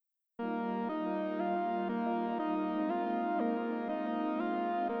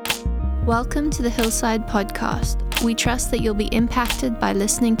Welcome to the Hillside Podcast. We trust that you'll be impacted by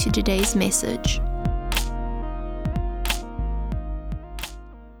listening to today's message.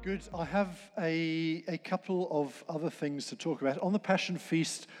 Good. I have a couple of other things to talk about. On the Passion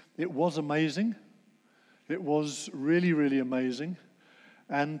Feast, it was amazing. It was really, really amazing.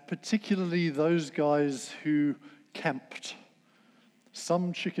 And particularly those guys who camped.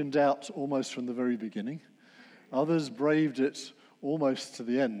 Some chickened out almost from the very beginning. Others braved it almost to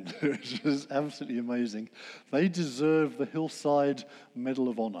the end, which is absolutely amazing. They deserve the Hillside Medal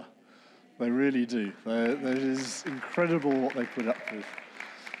of Honor. They really do. It is incredible what they put up with.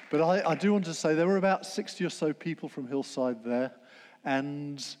 But I do want to say there were about 60 or so people from Hillside there,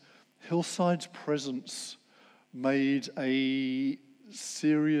 and Hillside's presence made a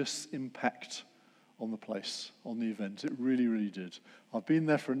serious impact on the place, on the event. It really, really did. I've been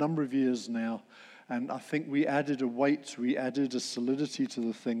there for a number of years now, and I think we added a weight, we added a solidity to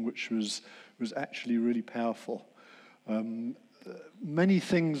the thing which was actually really powerful. Many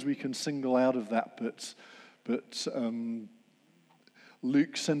things we can single out of that, but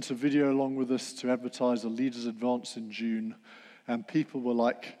Luke sent a video along with us to advertise a Leaders Advance in June, and people were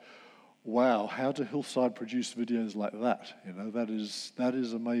like, wow, how do Hillside produce videos like that? You know, that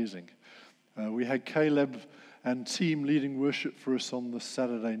is amazing. We had Caleb and team leading worship for us on the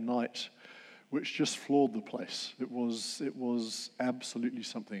Saturday night, which just floored the place. It was absolutely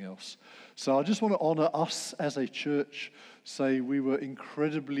something else. So I just want to honor us as a church, say we were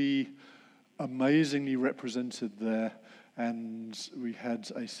incredibly, amazingly represented there, and we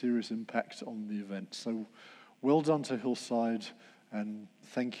had a serious impact on the event. So well done to Hillside, and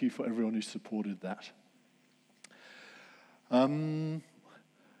thank you for everyone who supported that.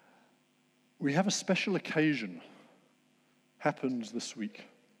 We have a special occasion happened this week,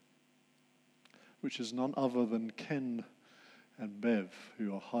 which is none other than Ken and Bev,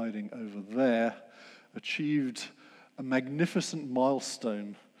 who are hiding over there, achieved a magnificent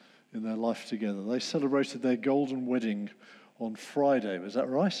milestone in their life together. They celebrated their golden wedding on Friday, was that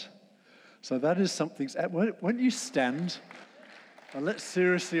right? So that is something. Won't you stand and let's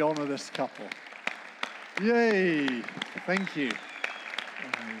seriously honor this couple. Yay! Thank you.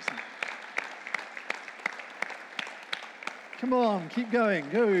 Amazing. Come on, keep going.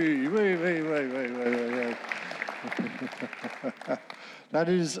 Go. Wait. That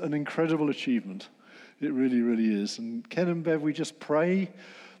is an incredible achievement. It really, really is. And Ken and Bev, we just pray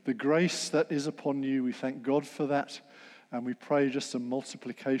the grace that is upon you. We thank God for that. And we pray just a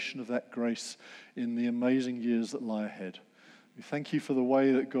multiplication of that grace in the amazing years that lie ahead. We thank you for the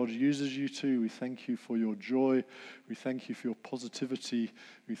way that God uses you to. We thank you for your joy. We thank you for your positivity.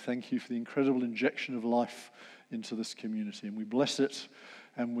 We thank you for the incredible injection of life into this community. And we bless it,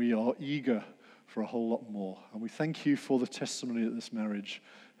 and we are eager for a whole lot more. And we thank you for the testimony that this marriage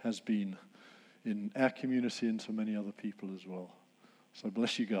has been in our community and to many other people as well. So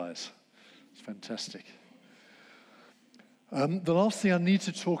bless you guys. It's fantastic. The last thing I need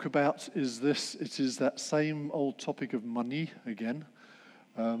to talk about is this. It is that same old topic of money again.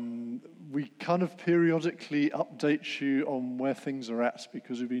 We kind of periodically update you on where things are at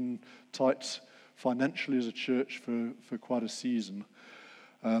because we've been tight financially as a church for quite a season.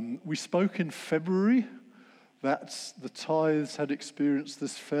 We spoke in February that the tithes had experienced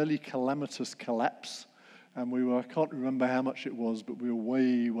this fairly calamitous collapse, and I can't remember how much it was, but we were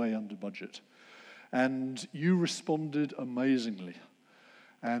way, way under budget. And you responded amazingly.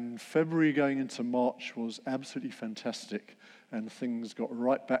 And February going into March was absolutely fantastic, and things got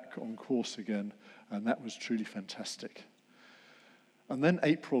right back on course again, and that was truly fantastic. And then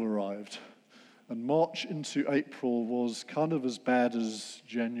April arrived, and March into April was kind of as bad as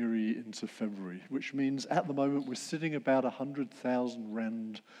January into February, which means at the moment we're sitting about 100,000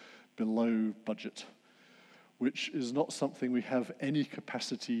 Rand below budget, which is not something we have any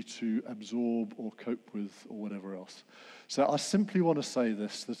capacity to absorb or cope with or whatever else. So I simply want to say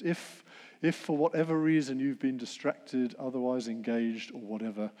this, that if for whatever reason you've been distracted, otherwise engaged or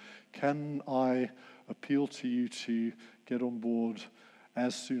whatever, can I appeal to you to get on board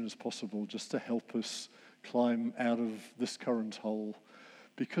as soon as possible just to help us climb out of this current hole,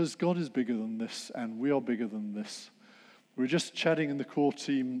 because God is bigger than this and we are bigger than this. We were just chatting in the core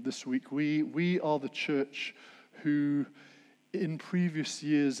team this week. We are the church who in previous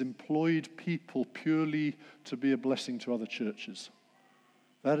years employed people purely to be a blessing to other churches.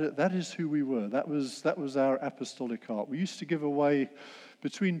 That is who we were. That was our apostolic heart. We used to give away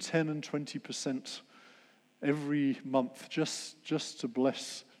between 10 and 20% every month just to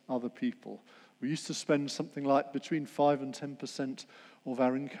bless other people. We used to spend something like between 5 and 10% of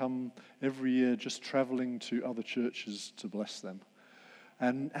our income every year just traveling to other churches to bless them.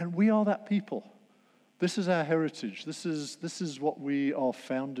 And we are that people. This is our heritage. This is what we are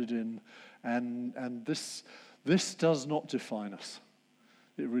founded in, and this does not define us.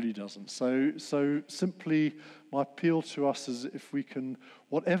 It really doesn't. So simply, my appeal to us is, if we can,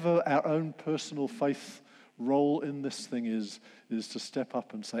 whatever our own personal faith role in this thing is to step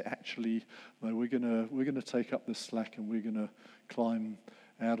up and say, actually, no, we're gonna take up this slack, and we're gonna climb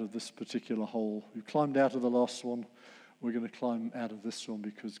out of this particular hole. We've climbed out of the last one. We're going to climb out of this one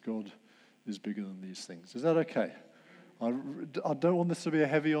because God is bigger than these things. Is that okay? I don't want this to be a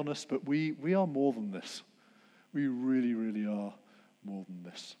heavy on us, but we are more than this. We really, really are more than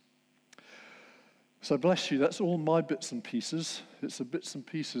this. So bless you. That's all my bits and pieces. It's a bits and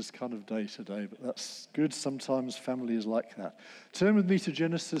pieces kind of day today, but that's good. Sometimes family is like that. Turn with me to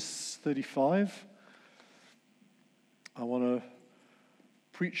Genesis 35. I want to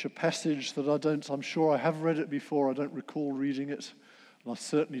preach a passage that I'm sure I have read it before. I don't recall reading it, and I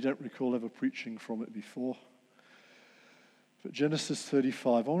certainly don't recall ever preaching from it before. But Genesis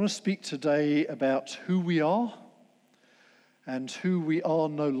 35. I want to speak today about who we are and who we are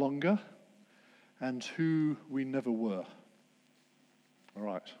no longer and who we never were. All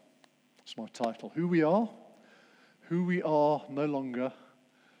right, that's my title. Who we are no longer,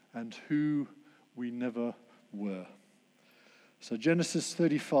 and who we never were. So Genesis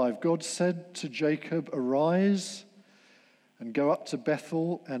 35, God said to Jacob, "Arise and go up to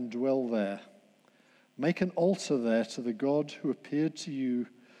Bethel and dwell there. Make an altar there to the God who appeared to you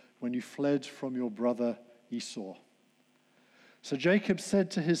when you fled from your brother Esau." So Jacob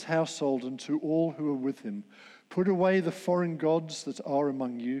said to his household and to all who were with him, "Put away the foreign gods that are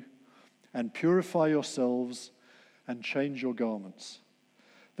among you, and purify yourselves and change your garments.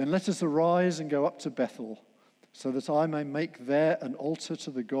 Then let us arise and go up to Bethel, so that I may make there an altar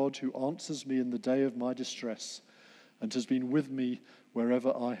to the God who answers me in the day of my distress and has been with me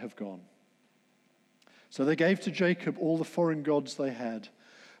wherever I have gone." So they gave to Jacob all the foreign gods they had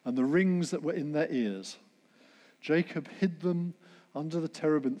and the rings that were in their ears. Jacob hid them under the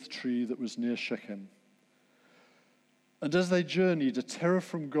terebinth tree that was near Shechem. And as they journeyed, a terror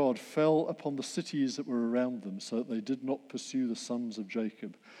from God fell upon the cities that were around them, so that they did not pursue the sons of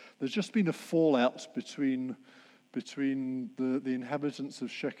Jacob. There's just been a fallout between the inhabitants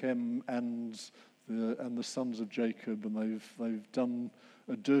of Shechem and the sons of Jacob, and they've done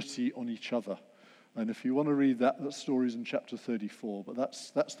a dirty on each other. And if you want to read that story's in chapter 34, but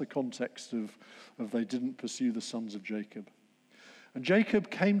that's the context of they didn't pursue the sons of Jacob. And Jacob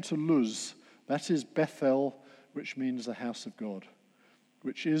came to Luz, that is Bethel, which means the house of God,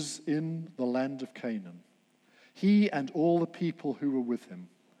 which is in the land of Canaan, he and all the people who were with him.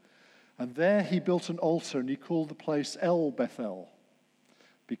 And there he built an altar, and he called the place El Bethel,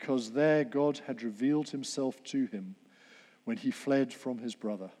 because there God had revealed himself to him when he fled from his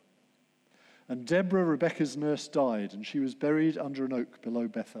brother. And Deborah, Rebekah's nurse, died, and she was buried under an oak below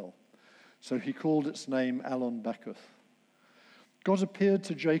Bethel. So he called its name Allon Bacuth. God appeared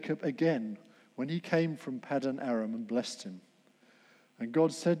to Jacob again when he came from Paddan Aram and blessed him. And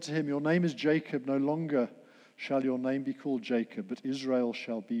God said to him, "Your name is Jacob, no longer shall your name be called Jacob, but Israel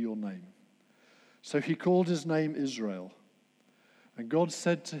shall be your name." So he called his name Israel. And God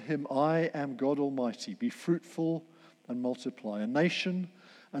said to him, "I am God Almighty. Be fruitful and multiply. A nation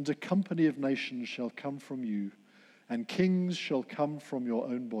and a company of nations shall come from you, and kings shall come from your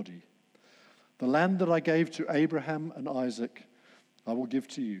own body. The land that I gave to Abraham and Isaac, I will give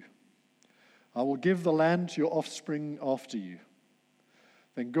to you. I will give the land to your offspring after you."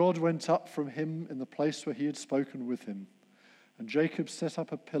 Then God went up from him in the place where he had spoken with him, and Jacob set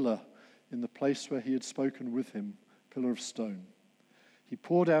up a pillar in the place where he had spoken with him, a pillar of stone. He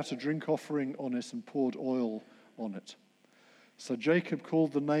poured out a drink offering on it and poured oil on it. So Jacob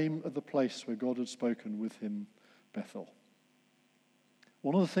called the name of the place where God had spoken with him Bethel.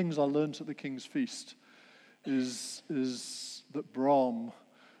 One of the things I learned at the King's Feast is that Brahm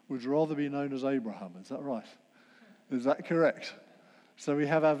would rather be known as Abraham. Is that right? Is that correct? So we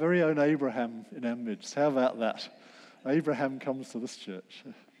have our very own Abraham in our midst. How about that? Abraham comes to this church.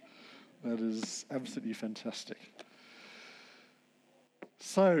 That is absolutely fantastic.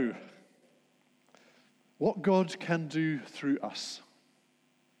 So, what God can do through us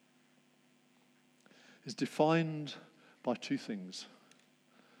is defined by two things.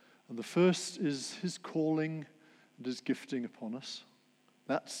 And the first is his calling and his gifting upon us.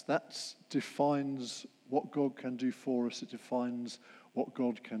 That defines what God can do for us. It defines what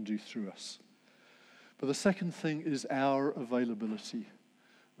God can do through us. But the second thing is our availability,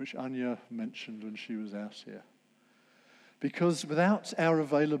 which Anya mentioned when she was out here. Because without our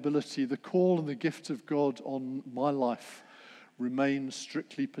availability, the call and the gift of God on my life remain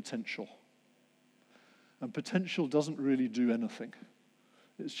strictly potential. And potential doesn't really do anything.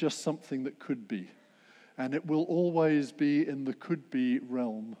 It's just something that could be. And it will always be in the could-be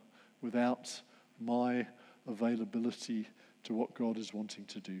realm without my availability to what God is wanting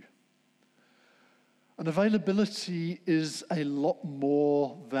to do. And availability is a lot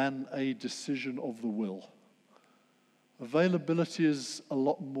more than a decision of the will. Availability is a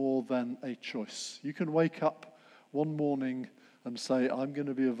lot more than a choice. You can wake up one morning and say, I'm going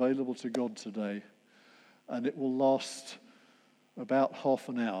to be available to God today, and it will last about half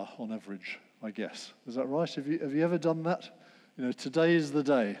an hour on average, I guess. Is that right? Have you ever done that? Today is the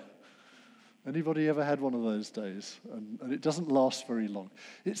day. Anybody ever had one of those days? And it doesn't last very long.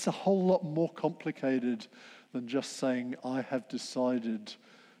 It's a whole lot more complicated than just saying, I have decided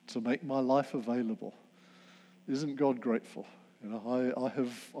to make my life available. Isn't God grateful? I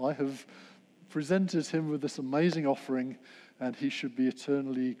have presented him with this amazing offering, and he should be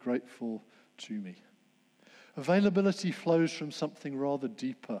eternally grateful to me. Availability flows from something rather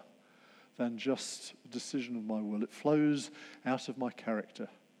deeper than just a decision of my will. It flows out of my character.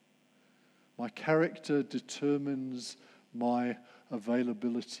 My character determines my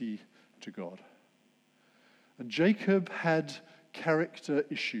availability to God. And Jacob had character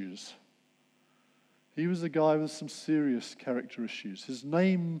issues. He was a guy with some serious character issues. His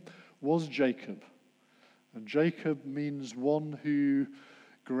name was Jacob. And Jacob means one who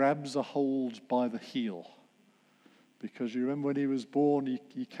grabs a hold by the heel. Because you remember when he was born,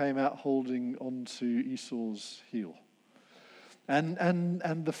 he came out holding onto Esau's heel.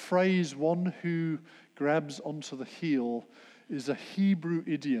 And the phrase, one who grabs onto the heel, is a Hebrew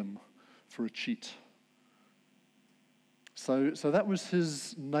idiom for a cheat. So that was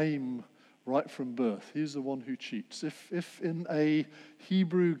his name right from birth. He's the one who cheats. If in a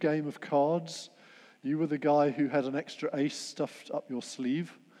Hebrew game of cards, you were the guy who had an extra ace stuffed up your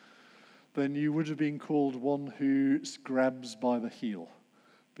sleeve, then you would have been called one who grabs by the heel,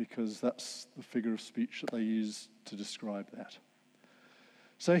 because that's the figure of speech that they use to describe that.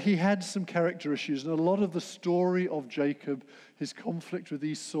 So he had some character issues, and a lot of the story of Jacob, his conflict with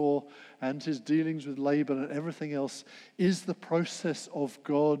Esau and his dealings with Laban and everything else, is the process of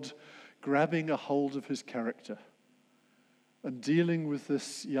God grabbing a hold of his character and dealing with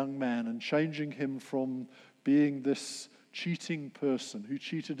this young man and changing him from being this cheating person who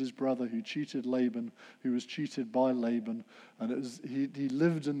cheated his brother, who cheated Laban, who was cheated by Laban, and he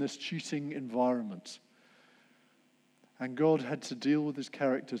lived in this cheating environment. And God had to deal with his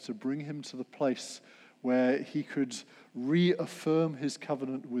character to bring him to the place where he could reaffirm his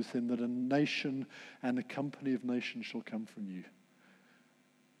covenant with him that a nation and a company of nations shall come from you.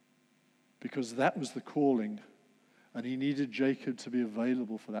 Because that was the calling, and he needed Jacob to be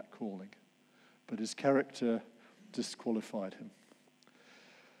available for that calling. But his character disqualified him.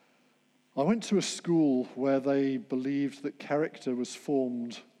 I went to a school where they believed that character was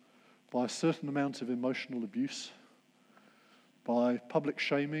formed by a certain amount of emotional abuse, by public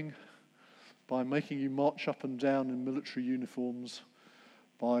shaming, by making you march up and down in military uniforms,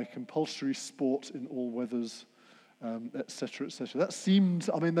 by compulsory sport in all weathers, etc., etc. That seemed,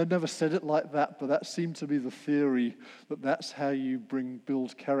 they never said it like that, but that seemed to be the theory, that that's how you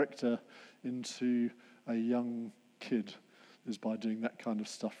build character into a young kid, is by doing that kind of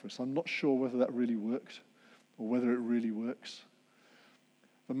stuff for us. I'm not sure whether that really worked or whether it really works.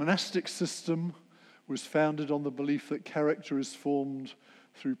 The monastic system was founded on the belief that character is formed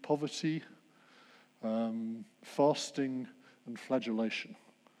through poverty, fasting, and flagellation.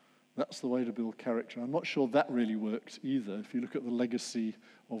 That's the way to build character. I'm not sure that really worked either, if you look at the legacy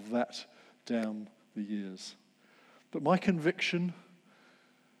of that down the years. But my conviction,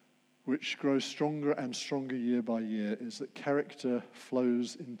 which grows stronger and stronger year by year, is that character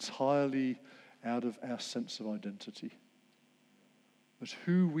flows entirely out of our sense of identity. That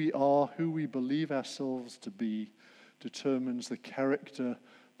who we are, who we believe ourselves to be, determines the character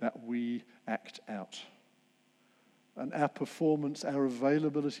that we act out. And our performance, our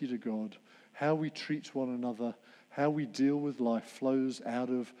availability to God, how we treat one another, how we deal with life, flows out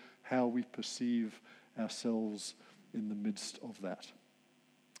of how we perceive ourselves in the midst of that.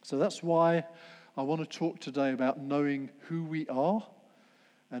 So that's why I want to talk today about knowing who we are.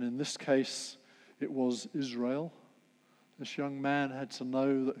 And in this case, it was Israel. This young man had to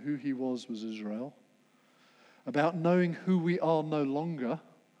know that who he was Israel. About knowing who we are no longer.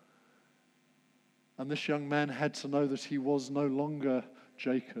 And this young man had to know that he was no longer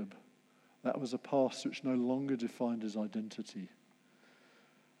Jacob. That was a past which no longer defined his identity.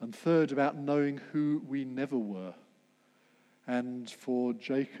 And third, about knowing who we never were. And for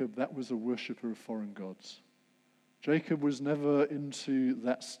Jacob, that was a worshipper of foreign gods. Jacob was never into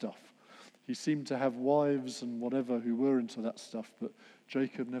that stuff. He seemed to have wives and whatever who were into that stuff, but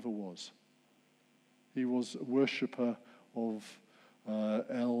Jacob never was. He was a worshipper of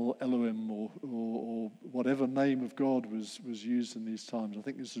Elohim or whatever name of God was used in these times. I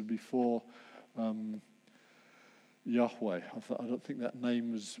think this was before Yahweh. I don't think that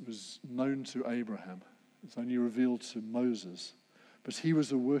name was known to Abraham. It's only revealed to Moses. But he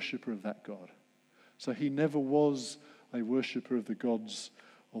was a worshipper of that God. So he never was a worshipper of the gods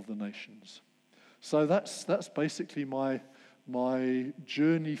of the nations. So that's basically my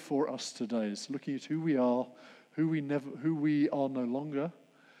journey for us today, is looking at who we are, who we are no longer,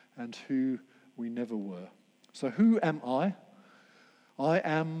 and who we never were. So who am I? I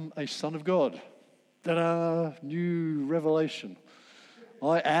am a son of God. Ta-da! New revelation.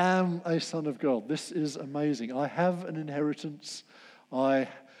 I am a son of God. This is amazing. I have an inheritance. I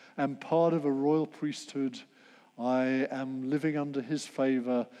am part of a royal priesthood. I am living under his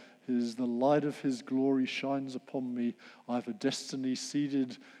favor. The light of his glory shines upon me. I have a destiny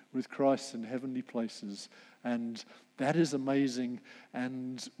seated with Christ in heavenly places. And that is amazing.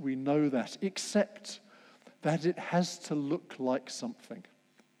 And we know that, except that it has to look like something.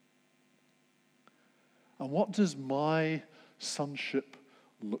 And what does my sonship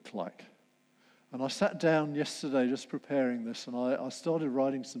look like? And I sat down yesterday just preparing this, and I started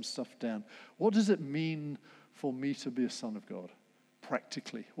writing some stuff down. What does it mean for me to be a son of God?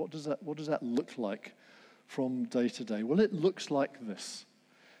 Practically, what does that look like from day to day? Well, it looks like this.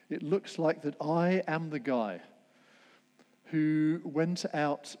 It looks like that I am the guy who went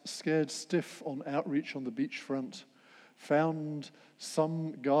out scared stiff on outreach on the beachfront, found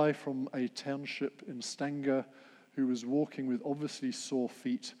some guy from a township in Stanger who was walking with obviously sore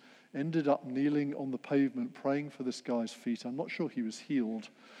feet, ended up kneeling on the pavement praying for this guy's feet. I'm not sure he was healed,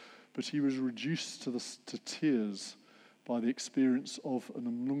 but he was reduced to tears by the experience of an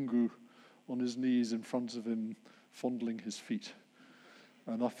Mlungu on his knees in front of him, fondling his feet.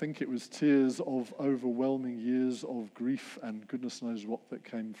 And I think it was tears of overwhelming years of grief and goodness knows what that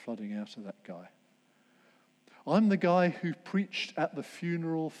came flooding out of that guy. I'm the guy who preached at the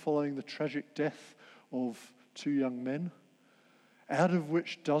funeral following the tragic death of 2 young men, out of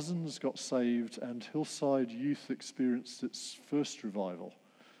which dozens got saved, and Hillside Youth experienced its first revival,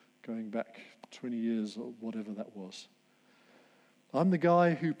 going back 20 years or whatever that was. I'm the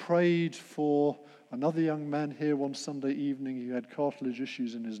guy who prayed for another young man here one Sunday evening who had cartilage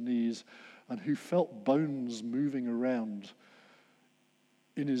issues in his knees and who felt bones moving around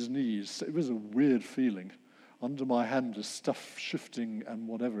in his knees. It was a weird feeling. Under my hand is stuff shifting and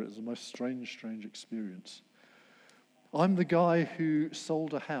whatever. It was the most strange experience. I'm the guy who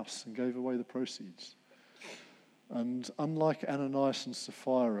sold a house and gave away the proceeds. And unlike Ananias and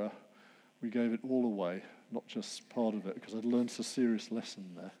Sapphira, we gave it all away, not just part of it, because I'd learned a serious lesson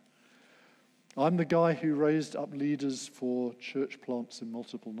there. I'm the guy who raised up leaders for church plants in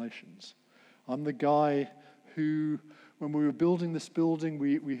multiple nations. I'm the guy who, when we were building this building,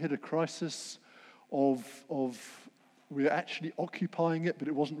 we hit a crisis of we were actually occupying it, but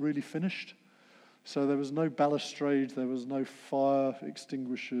it wasn't really finished. So there was no balustrade, there was no fire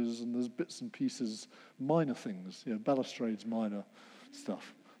extinguishers, and there's bits and pieces, minor things, balustrades, minor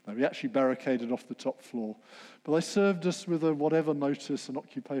stuff. No, we actually barricaded off the top floor. But they served us with a whatever notice, an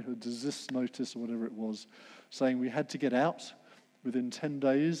occupation desist notice or whatever it was, saying we had to get out within 10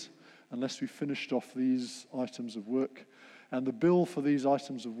 days unless we finished off these items of work. And the bill for these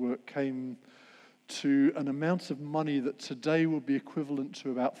items of work came to an amount of money that today would be equivalent to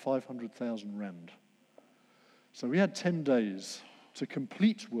about 500,000 rand. So we had 10 days to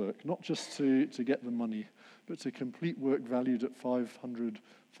complete work, not just to get the money, but to complete work valued at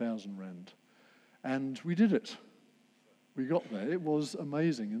 500,000 rand. And we did it. We got there. It was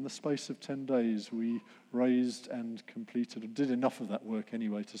amazing. In the space of 10 days, we raised and completed, or did enough of that work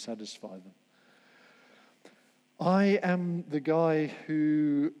anyway to satisfy them. I am the guy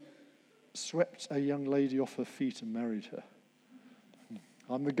who swept a young lady off her feet and married her.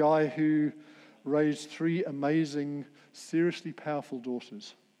 I'm the guy who raised 3 amazing, seriously powerful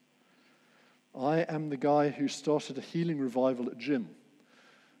daughters. I am the guy who started a healing revival at gym.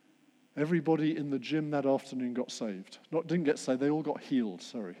 Everybody in the gym that afternoon got saved. Didn't get saved, they all got healed,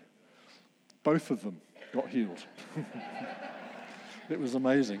 sorry. Both of them got healed. It was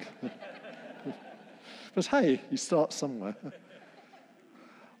amazing. But hey, you start somewhere.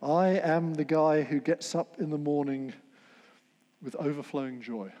 I am the guy who gets up in the morning with overflowing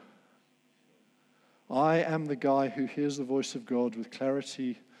joy. I am the guy who hears the voice of God with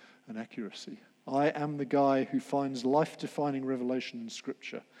clarity and accuracy. I am the guy who finds life-defining revelation in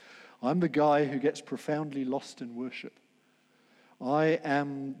Scripture. I'm the guy who gets profoundly lost in worship. I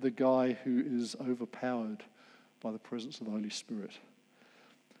am the guy who is overpowered by the presence of the Holy Spirit.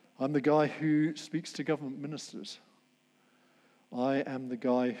 I'm the guy who speaks to government ministers. I am the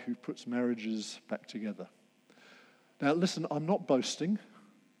guy who puts marriages back together. Now listen, I'm not boasting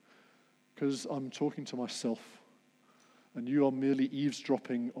because I'm talking to myself and you are merely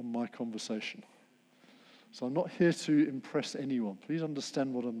eavesdropping on my conversation. So I'm not here to impress anyone. Please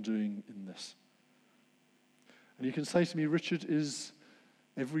understand what I'm doing in this. And you can say to me, Richard, is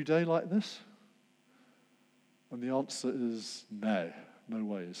every day like this? And the answer is no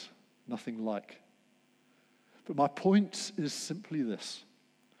ways, nothing like. But my point is simply this,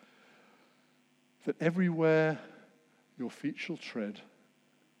 that everywhere your feet shall tread,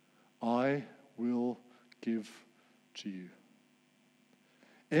 I will give to you.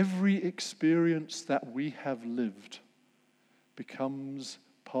 Every experience that we have lived becomes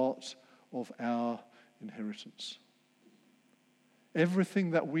part of our inheritance.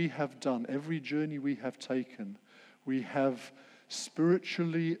 Everything that we have done, every journey we have taken, we have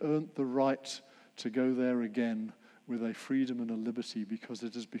spiritually earned the right to go there again with a freedom and a liberty because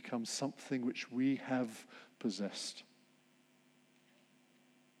it has become something which we have possessed.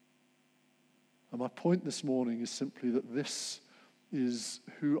 And my point this morning is simply that this is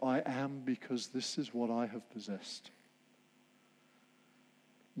who I am because this is what I have possessed.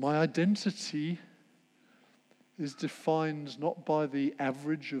 My identity is defined not by the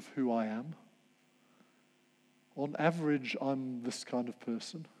average of who I am. On average, I'm this kind of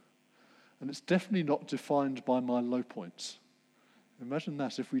person. And it's definitely not defined by my low points. Imagine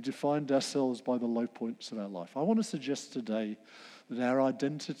that if we defined ourselves by the low points of our life. I want to suggest today that our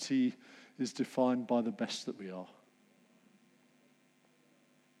identity is defined by the best that we are.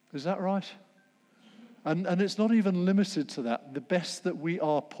 Is that right? And it's not even limited to that. The best that we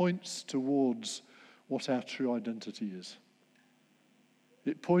are points towards what our true identity is.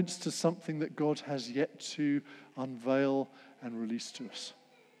 It points to something that God has yet to unveil and release to us.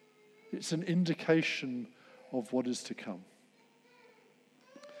 It's an indication of what is to come.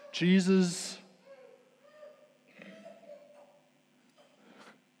 Jesus,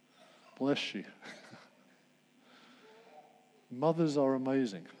 bless you. Mothers are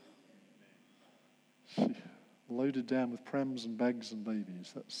amazing. Loaded down with prams and bags and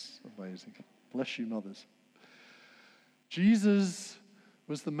babies. That's amazing. Bless you, mothers. Jesus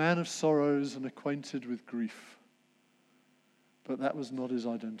was the man of sorrows and acquainted with grief. But that was not his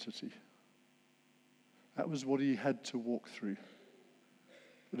identity. That was what he had to walk through.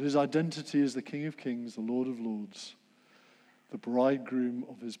 But his identity is the King of Kings, the Lord of Lords, the bridegroom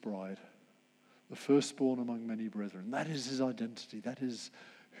of his bride, the firstborn among many brethren. That is his identity. That is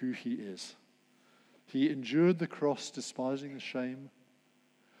who he is. He endured the cross, despising the shame,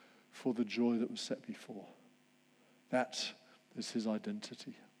 for the joy that was set before. That is his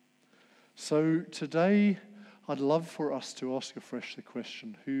identity. So today, I'd love for us to ask afresh the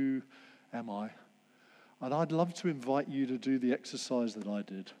question, who am I? And I'd love to invite you to do the exercise that I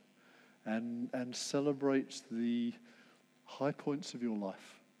did and celebrate the high points of your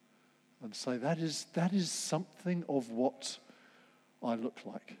life and say, that is something of what I look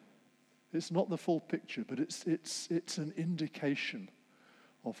like. It's not the full picture, but it's an indication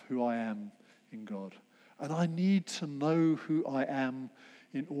of who I am in God. And I need to know who I am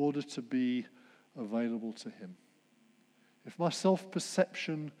in order to be available to him. If my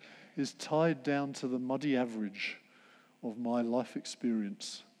self-perception is tied down to the muddy average of my life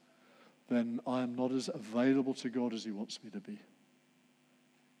experience, then I am not as available to God as he wants me to be.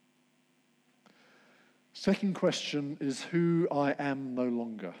 Second question is who I am no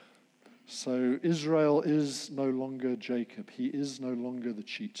longer. So Israel is no longer Jacob. He is no longer the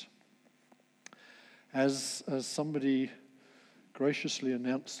cheat. As somebody graciously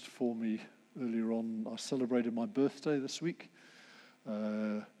announced for me earlier on, I celebrated my birthday this week.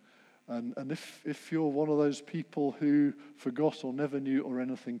 And if you're one of those people who forgot or never knew or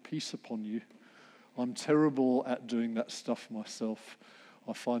anything, peace upon you. I'm terrible at doing that stuff myself.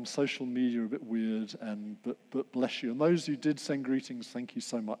 I find social media a bit weird, but bless you. And those who did send greetings, thank you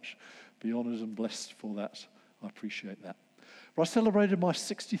so much. Be honored and blessed for that. I appreciate that. But I celebrated my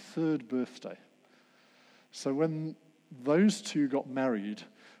 63rd birthday. So when those two got married,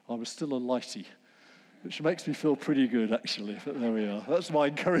 I was still a lighty, which makes me feel pretty good, actually. But there we are. That's my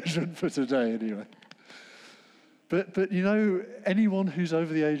encouragement for today, anyway. But you know, anyone who's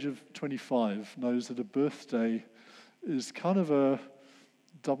over the age of 25 knows that a birthday is kind of a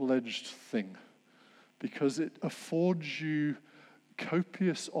double-edged thing because it affords you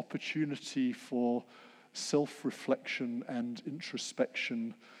copious opportunity for self-reflection and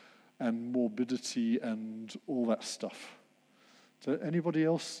introspection and morbidity and all that stuff. Does anybody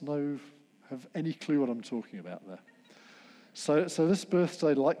else have any clue what I'm talking about there? So this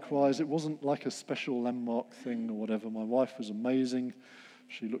birthday, likewise, it wasn't like a special landmark thing or whatever. My wife was amazing.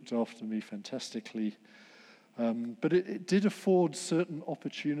 She looked after me fantastically. But it did afford certain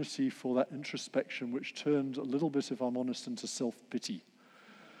opportunity for that introspection, which turned a little bit, if I'm honest, into self-pity.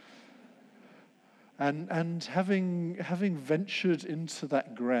 And having ventured into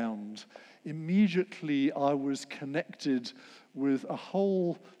that ground, immediately I was connected with a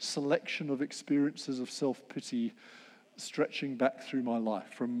whole selection of experiences of self-pity stretching back through my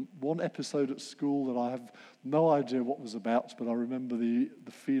life. From one episode at school that I have no idea what was about, but I remember the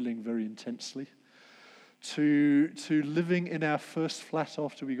feeling very intensely, to living in our first flat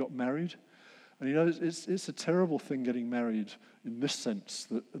after we got married. And it's a terrible thing getting married in this sense,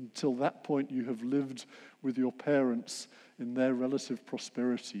 that until that point you have lived with your parents in their relative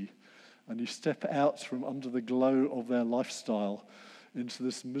prosperity, and you step out from under the glow of their lifestyle into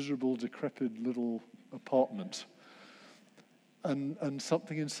this miserable, decrepit little apartment. And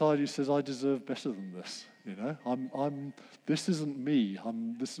something inside you says, I deserve better than this, this isn't me,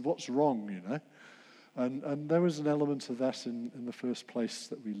 this is what's wrong, And there was an element of that in the first place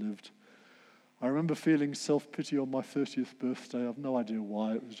that we lived. I remember feeling self-pity on my 30th birthday. I have no idea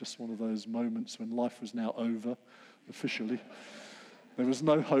why. It was just one of those moments when life was now over, officially. There was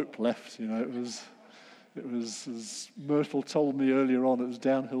no hope left, It was, as Myrtle told me earlier on, it was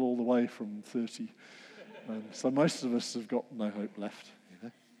downhill all the way from 30. So most of us have got no hope left,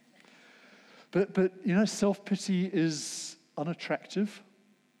 But self-pity is unattractive.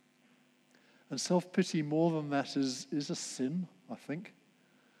 And self-pity, more than that, is a sin, I think.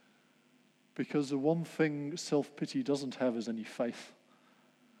 Because the one thing self-pity doesn't have is any faith.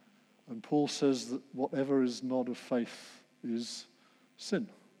 And Paul says that whatever is not of faith is sin.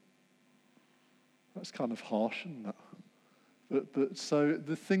 That's kind of harsh, isn't it? But so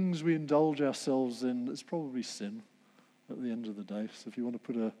the things we indulge ourselves in is probably sin at the end of the day. So if you want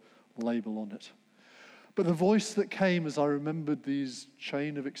to put a label on it. But the voice that came as I remembered these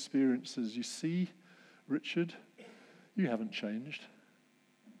chain of experiences, you see, Richard, you haven't changed.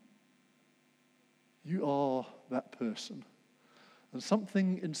 You are that person. And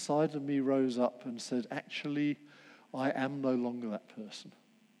something inside of me rose up and said, actually, I am no longer that person.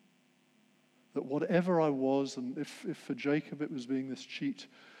 That whatever I was, and if for Jacob it was being this cheat,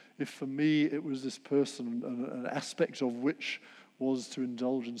 if for me it was this person, an aspect of which was to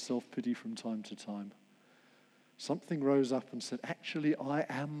indulge in self-pity from time to time, something rose up and said, actually, I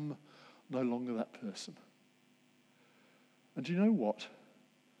am no longer that person. And do you know what?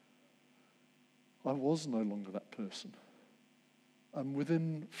 I was no longer that person. And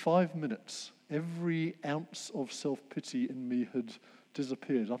within 5 minutes, every ounce of self-pity in me had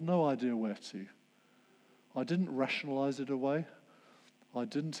disappeared. I've no idea where to. I didn't rationalize it away. I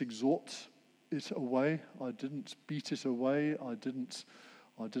didn't exhort it away. I didn't beat it away. I didn't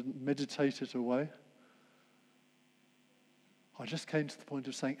meditate it away. I just came to the point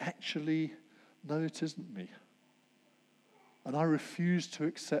of saying, actually, no, it isn't me. And I refuse to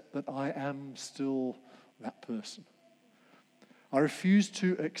accept that I am still that person. I refuse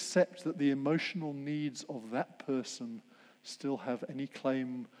to accept that the emotional needs of that person still have any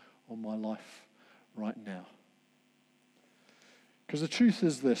claim on my life right now. Because the truth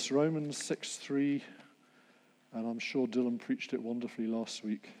is this, Romans 6:3, and I'm sure Dylan preached it wonderfully last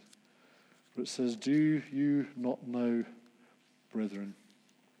week, but it says, do you not know, brethren,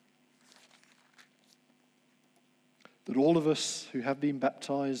 that all of us who have been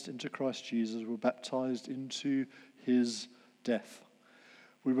baptized into Christ Jesus were baptized into his death.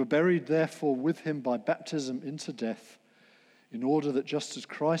 We were buried, therefore, with him by baptism into death, in order that just as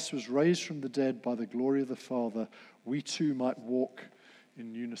Christ was raised from the dead by the glory of the Father, we too might walk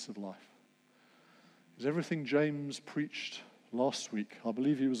in newness of life. Is everything James preached last week? I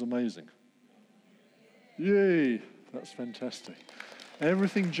believe he was amazing. Yay! That's fantastic.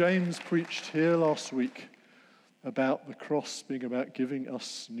 Everything James preached here last week about the cross being about giving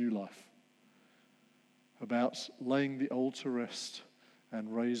us new life, about laying the old to rest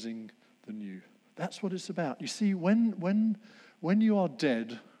and raising the new. That's what it's about. You see, when you are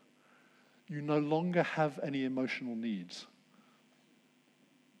dead, you no longer have any emotional needs.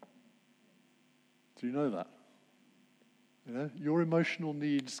 Do you know that? Your emotional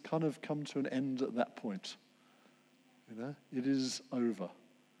needs kind of come to an end at that point. It is over.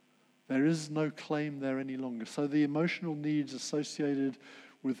 There is no claim there any longer. So the emotional needs associated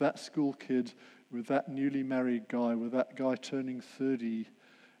with that school kid, with that newly married guy, with that guy turning 30,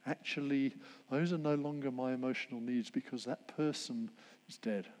 actually, those are no longer my emotional needs because that person is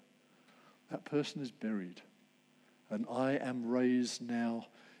dead. That person is buried. And I am raised now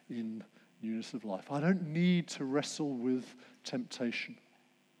in newness of life. I don't need to wrestle with temptation.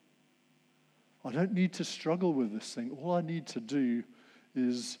 I don't need to struggle with this thing. All I need to do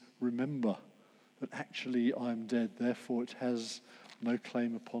is remember that actually I'm dead, therefore it has no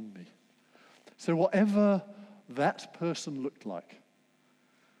claim upon me. So whatever that person looked like,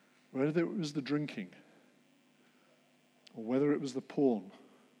 whether it was the drinking, or whether it was the porn,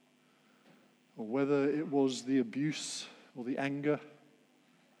 or whether it was the abuse, or the anger,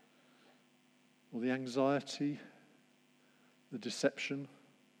 or the anxiety, the deception,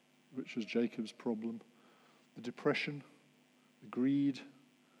 which was Jacob's problem, the depression, the greed,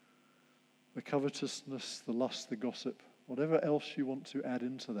 the covetousness, the lust, the gossip, whatever else you want to add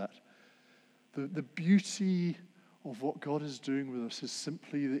into that. The beauty of what God is doing with us is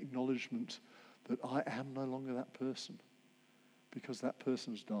simply the acknowledgement that I am no longer that person because that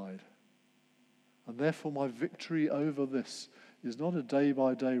person has died. And therefore my victory over this is not a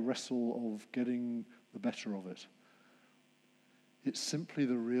day-by-day wrestle of getting the better of it. It's simply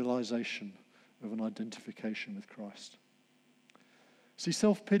the realization of an identification with Christ. See,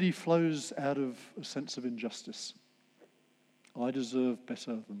 self-pity flows out of a sense of injustice. I deserve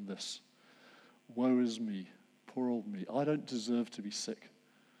better than this. Woe is me, poor old me. I don't deserve to be sick.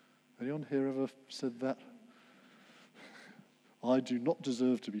 Anyone here ever said that? I do not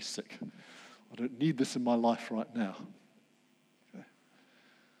deserve to be sick. I don't need this in my life right now. Okay.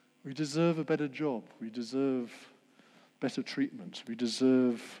 We deserve a better job. We deserve better treatment. We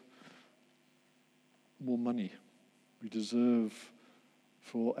deserve more money. We deserve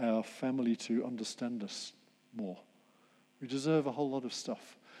for our family to understand us more. We deserve a whole lot of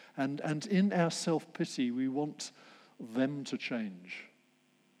stuff. And in our self-pity, we want them to change.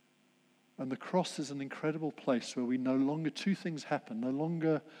 And the cross is an incredible place where we no longer, two things happen. No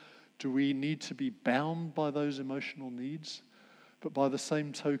longer do we need to be bound by those emotional needs, but by the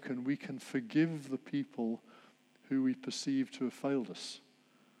same token, we can forgive the people who we perceive to have failed us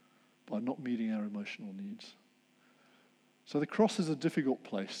by not meeting our emotional needs. So the cross is a difficult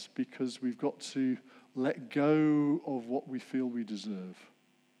place because we've got to let go of what we feel we deserve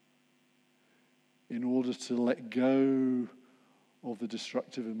in order to let go of the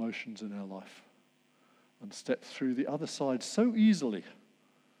destructive emotions in our life and step through the other side so easily,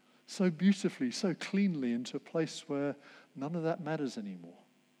 so beautifully, so cleanly into a place where none of that matters anymore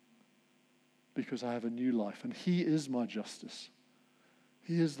because I have a new life and He is my justice.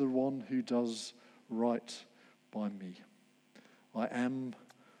 He is the one who does right by me. I am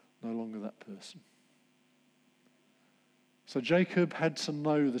no longer that person. So Jacob had to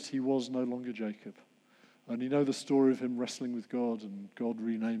know that he was no longer Jacob. And you know the story of him wrestling with God, and God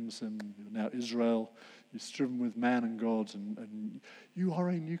renames him. Now Israel, you're striven with man and God, and you are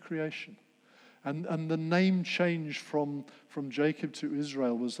a new creation. And the name change from Jacob to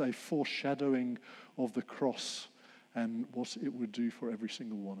Israel was a foreshadowing of the cross and what it would do for every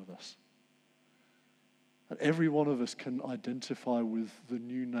single one of us. And every one of us can identify with the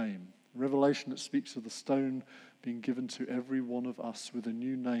new name. Revelation, it speaks of the stone being given to every one of us with a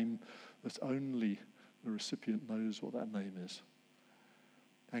new name that only the recipient knows what that name is.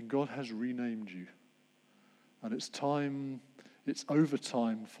 And God has renamed you. And it's over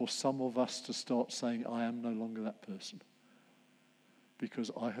time for some of us to start saying, I am no longer that person because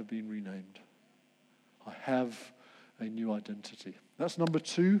I have been renamed. I have a new identity. That's number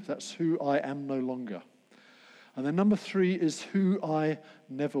 2. That's who I am no longer. And then number 3 is who I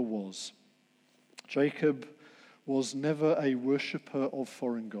never was. Jacob was never a worshipper of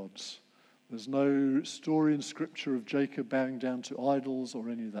foreign gods. There's no story in Scripture of Jacob bowing down to idols or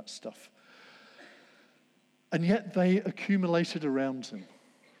any of that stuff. And yet they accumulated around him,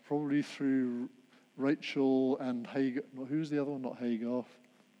 probably through Rachel and Hagar. Who's the other one? Not Hagar.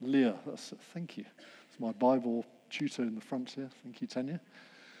 Leah. Thank you. It's my Bible tutor in the front here. Thank you, Tanya.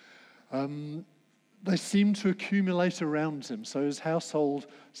 They seemed to accumulate around him. So his household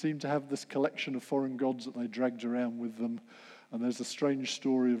seemed to have this collection of foreign gods that they dragged around with them. And there's a strange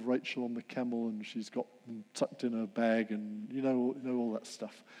story of Rachel on the camel, and she's got them tucked in her bag, and you know all that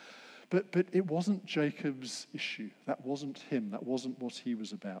stuff. But it wasn't Jacob's issue. That wasn't him. That wasn't what he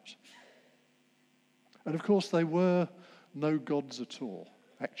was about. And of course, they were no gods at all,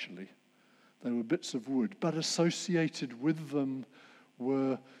 actually. They were bits of wood. But associated with them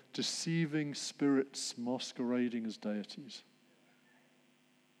were deceiving spirits masquerading as deities.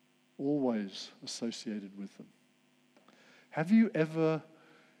 Always associated with them. Have you ever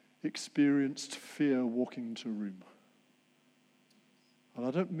experienced fear walking into a room? And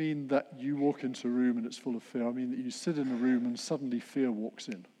I don't mean that you walk into a room and it's full of fear. I mean that you sit in a room and suddenly fear walks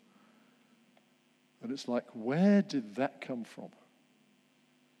in. And it's like, where did that come from?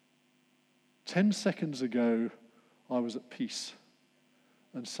 10 seconds ago, I was at peace.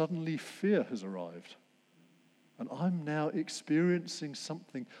 And suddenly fear has arrived. And I'm now experiencing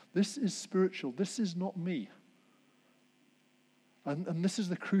something. This is spiritual. This is not me. And this is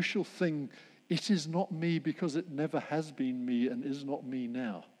the crucial thing. It is not me because it never has been me and is not me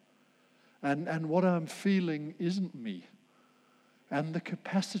now. And what I'm feeling isn't me. And the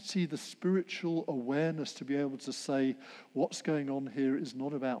capacity, the spiritual awareness to be able to say, what's going on here is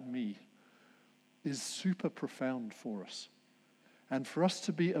not about me, is super profound for us. And for us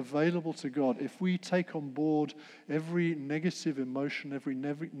to be available to God, if we take on board every negative emotion, every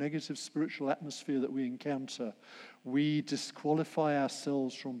negative spiritual atmosphere that we encounter, we disqualify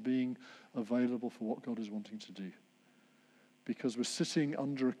ourselves from being available for what God is wanting to do. Because we're sitting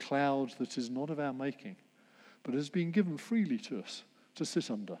under a cloud that is not of our making, but has been given freely to us to sit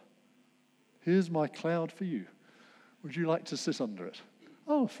under. Here's my cloud for you. Would you like to sit under it?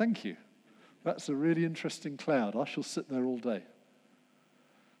 Oh, thank you. That's a really interesting cloud. I shall sit there all day.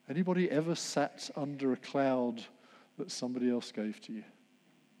 Anybody ever sat under a cloud that somebody else gave to you?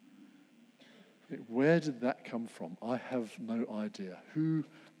 Where did that come from? I have no idea. Who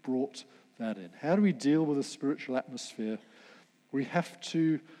brought that in? How do we deal with a spiritual atmosphere? We have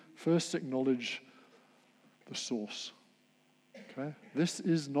to first acknowledge the source. Okay? This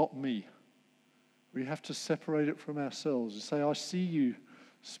is not me. We have to separate it from ourselves and say, I see you,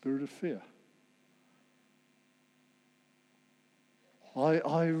 spirit of fear.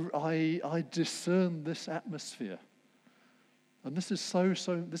 I discern this atmosphere. And this is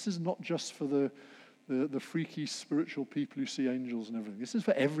this is not just for the freaky spiritual people who see angels and everything. This is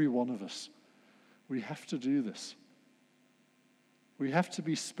for every one of us. We have to do this. We have to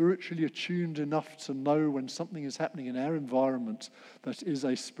be spiritually attuned enough to know when something is happening in our environment that is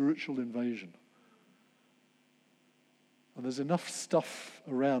a spiritual invasion. And there's enough stuff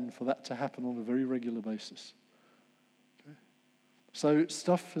around for that to happen on a very regular basis. Okay? So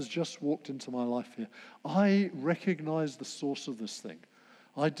stuff has just walked into my life here. I recognize the source of this thing.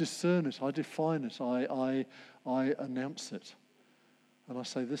 I discern it. I define it. I announce it. And I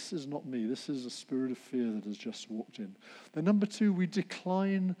say, this is not me. This is a spirit of fear that has just walked in. Then number 2, we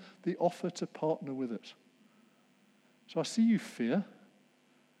decline the offer to partner with it. So I see you, fear,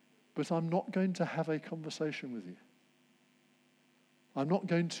 but I'm not going to have a conversation with you. I'm not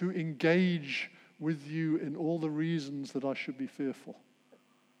going to engage with you in all the reasons that I should be fearful.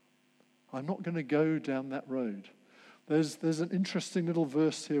 I'm not going to go down that road. There's an interesting little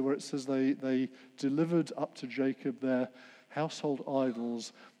verse here where it says they delivered up to Jacob their household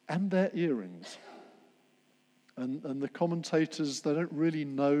idols and their earrings. And the commentators, they don't really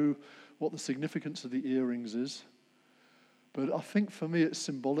know what the significance of the earrings is. But I think for me it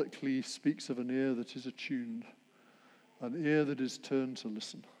symbolically speaks of an ear that is attuned, an ear that is turned to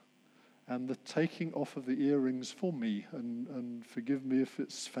listen. And the taking off of the earrings for me, and forgive me if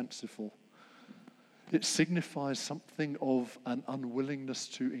it's fanciful, it signifies something of an unwillingness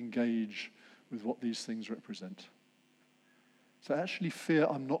to engage with what these things represent. So actually fear,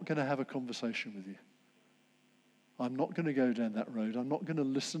 I'm not going to have a conversation with you. I'm not going to go down that road. I'm not going to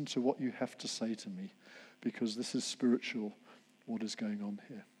listen to what you have to say to me, because this is spiritual, what is going on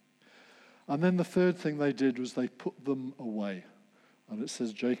here. And then the third thing they did was they put them away. And it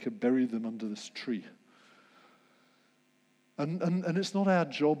says Jacob buried them under this tree. And it's not our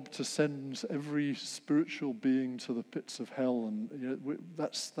job to send every spiritual being to the pits of hell. And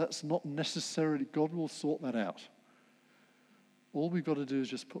that's not necessarily, God will sort that out. All we've got to do is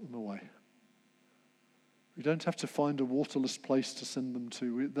just put them away. We don't have to find a waterless place to send them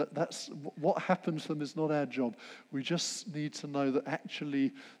to. That's what happens to them is not our job. We just need to know that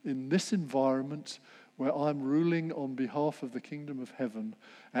actually in this environment where I'm ruling on behalf of the kingdom of heaven,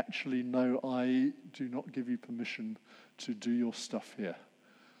 actually no, I do not give you permission to do your stuff here.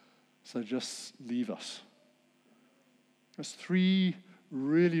 So just leave us. That's 3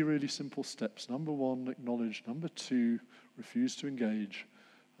 really, really simple steps. Number 1, acknowledge. Number 2, refuse to engage.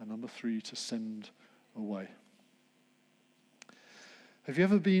 And number 3, to send away. Have you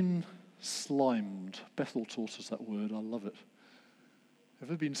ever been slimed? Bethel taught us that word. I love it.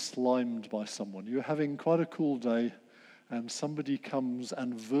 Ever been slimed by someone? You're having quite a cool day and somebody comes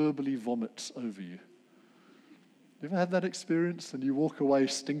and verbally vomits over you. You ever had that experience and you walk away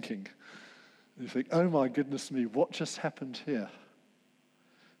stinking? And you think, oh my goodness me, what just happened here?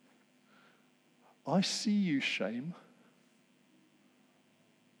 I see you, shame.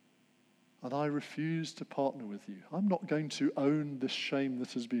 And I refuse to partner with you. I'm not going to own this shame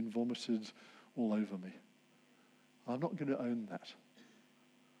that has been vomited all over me. I'm not going to own that.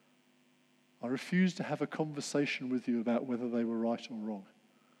 I refuse to have a conversation with you about whether they were right or wrong.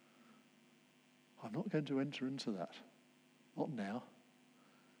 I'm not going to enter into that. Not now.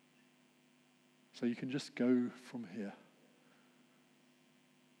 So you can just go from here.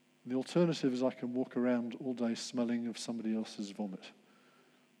 And the alternative is I can walk around all day smelling of somebody else's vomit,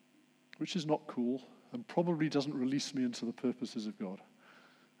 which is not cool and probably doesn't release me into the purposes of God.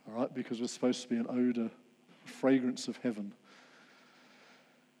 All right, because we're supposed to be an odor, a fragrance of heaven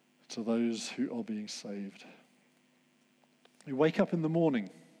to those who are being saved. You wake up in the morning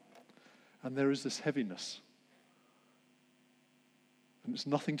and there is this heaviness. And it's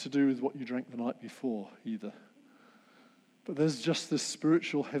nothing to do with what you drank the night before either. But there's just this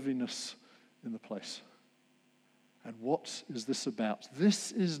spiritual heaviness in the place. And what is this about?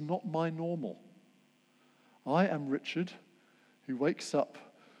 This is not my normal. I am Richard, who wakes up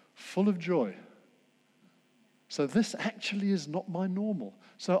full of joy. So this actually is not my normal.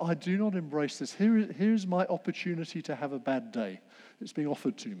 So I do not embrace this. Here's my opportunity to have a bad day. It's being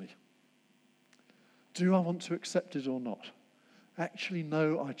offered to me. Do I want to accept it or not? Actually,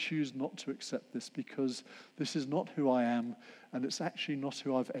 no, I choose not to accept this because this is not who I am, and it's actually not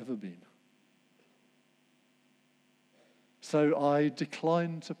who I've ever been. So I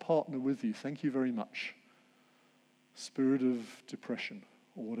decline to partner with you. Thank you very much. Spirit of depression,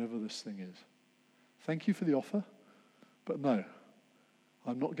 or whatever this thing is. Thank you for the offer, but no,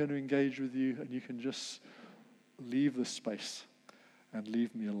 I'm not going to engage with you, and you can just leave the space and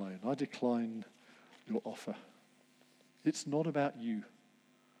leave me alone. I decline your offer. It's not about you.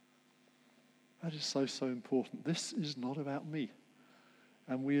 That is so, so important. This is not about me.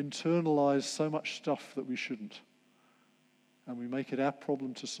 And we internalize so much stuff that we shouldn't. And we make it our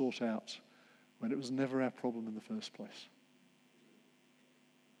problem to sort out when it was never our problem in the first place.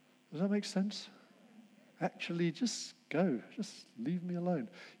 Does that make sense? Actually, just go. Just leave me alone.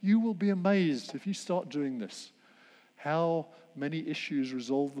 You will be amazed if you start doing this, how many issues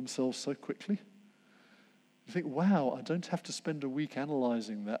resolve themselves so quickly. You think, wow, I don't have to spend a week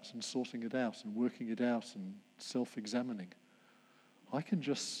analyzing that and sorting it out and working it out and self-examining. I can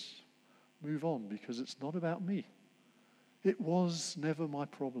just move on because it's not about me. It was never my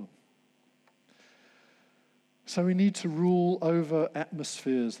problem. So we need to rule over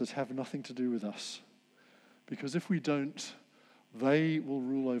atmospheres that have nothing to do with us. Because if we don't, they will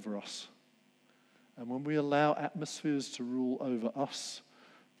rule over us. And when we allow atmospheres to rule over us,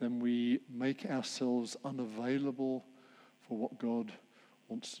 then we make ourselves unavailable for what God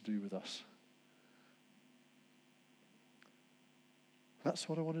wants to do with us. That's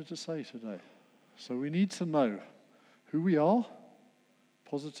what I wanted to say today. So we need to know who we are,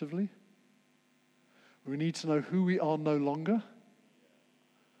 positively. We need to know who we are no longer.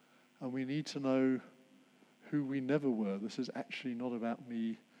 And we need to know who we never were. This is actually not about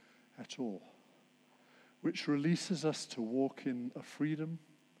me at all. Which releases us to walk in a freedom,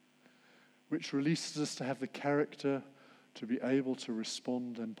 which releases us to have the character to be able to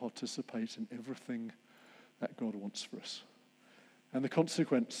respond and participate in everything that God wants for us. And the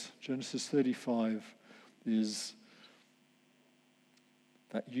consequence, Genesis 35, is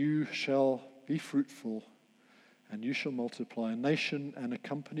that you shall be fruitful and you shall multiply. A nation and a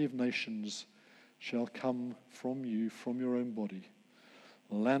company of nations shall come from you, from your own body.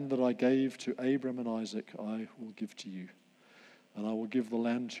 The land that I gave to Abram and Isaac, I will give to you. And I will give the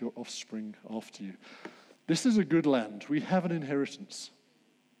land to your offspring after you. This is a good land. We have an inheritance.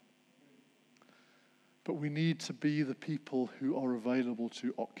 But we need to be the people who are available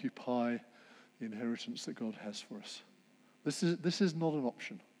to occupy the inheritance that God has for us. This is not an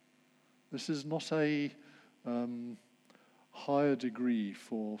option. This is not a higher degree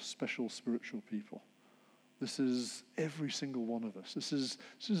for special spiritual people. This is every single one of us. This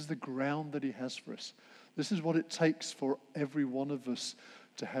is the ground that he has for us. This is what it takes for every one of us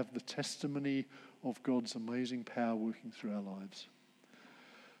to have the testimony of God's amazing power working through our lives.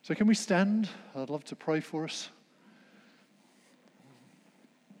 So can we stand? I'd love to pray for us.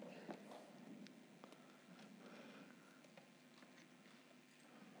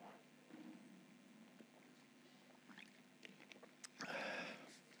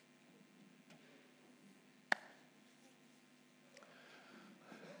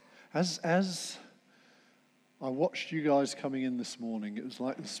 As I watched you guys coming in this morning, it was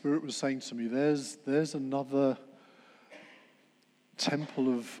like the Spirit was saying to me, there's another temple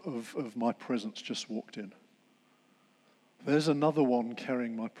of my presence just walked in. There's another one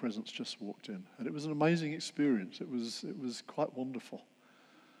carrying my presence just walked in. And it was an amazing experience. It was quite wonderful.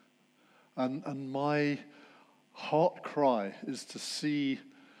 And my heart cry is to see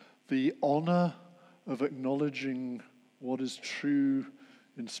the honor of acknowledging what is true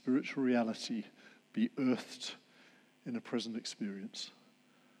in spiritual reality be earthed in a present experience.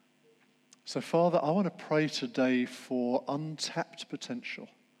 So, Father, I want to pray today for untapped potential.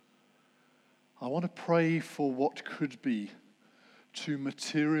 I want to pray for what could be to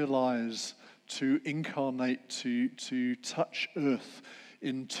materialize, to incarnate, to touch earth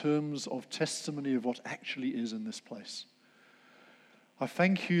in terms of testimony of what actually is in this place. I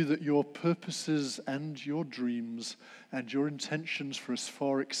thank you that your purposes and your dreams and your intentions for us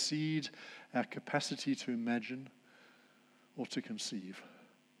far exceed our capacity to imagine or to conceive.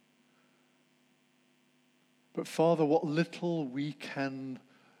 But Father, what little we can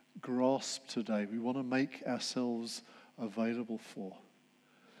grasp today, we want to make ourselves available for.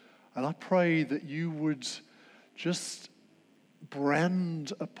 And I pray that you would just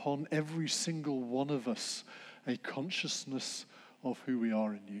brand upon every single one of us a consciousness of who we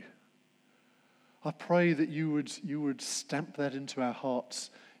are in you. I pray that you would stamp that into our hearts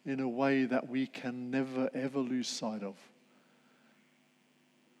in a way that we can never, ever lose sight of.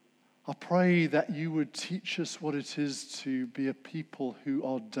 I pray that you would teach us what it is to be a people who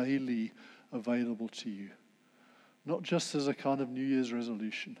are daily available to you. Not just as a kind of New Year's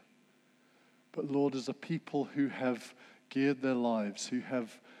resolution, but Lord, as a people who have geared their lives, who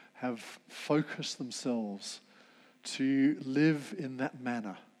have focused themselves to live in that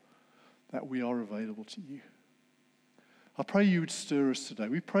manner that we are available to you. I pray you would stir us today.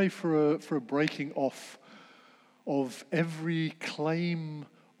 We pray for a breaking off of every claim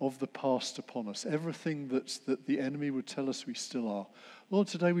of the past upon us, everything that the enemy would tell us we still are. Lord,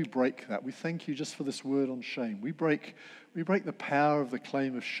 today we break that. We thank you just for this word on shame. We break the power of the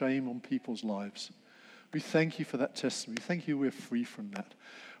claim of shame on people's lives. We thank you for that testimony. We thank you we're free from that.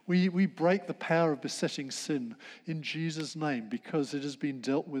 We break the power of besetting sin in Jesus' name because it has been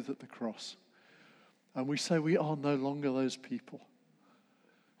dealt with at the cross. And we say we are no longer those people.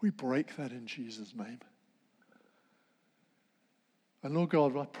 We break that in Jesus' name. And Lord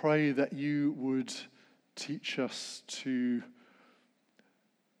God, I pray that you would teach us to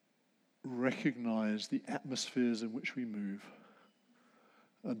recognize the atmospheres in which we move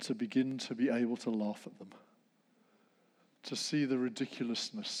and to begin to be able to laugh at them, to see the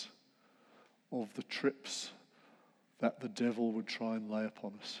ridiculousness of the trips that the devil would try and lay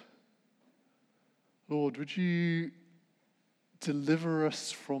upon us. Lord, would you deliver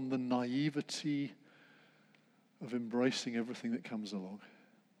us from the naivety of embracing everything that comes along?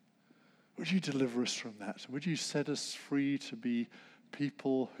 Would you deliver us from that? Would you set us free to be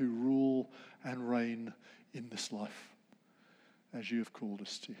people who rule and reign in this life as you have called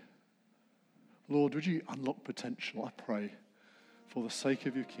us to? Lord, would you unlock potential, I pray, for the sake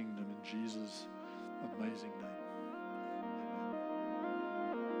of your kingdom in Jesus' amazing name.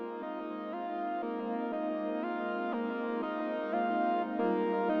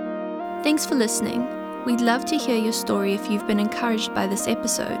 Thanks for listening. We'd love to hear your story if you've been encouraged by this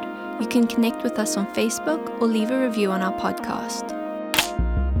episode. You can connect with us on Facebook or leave a review on our podcast.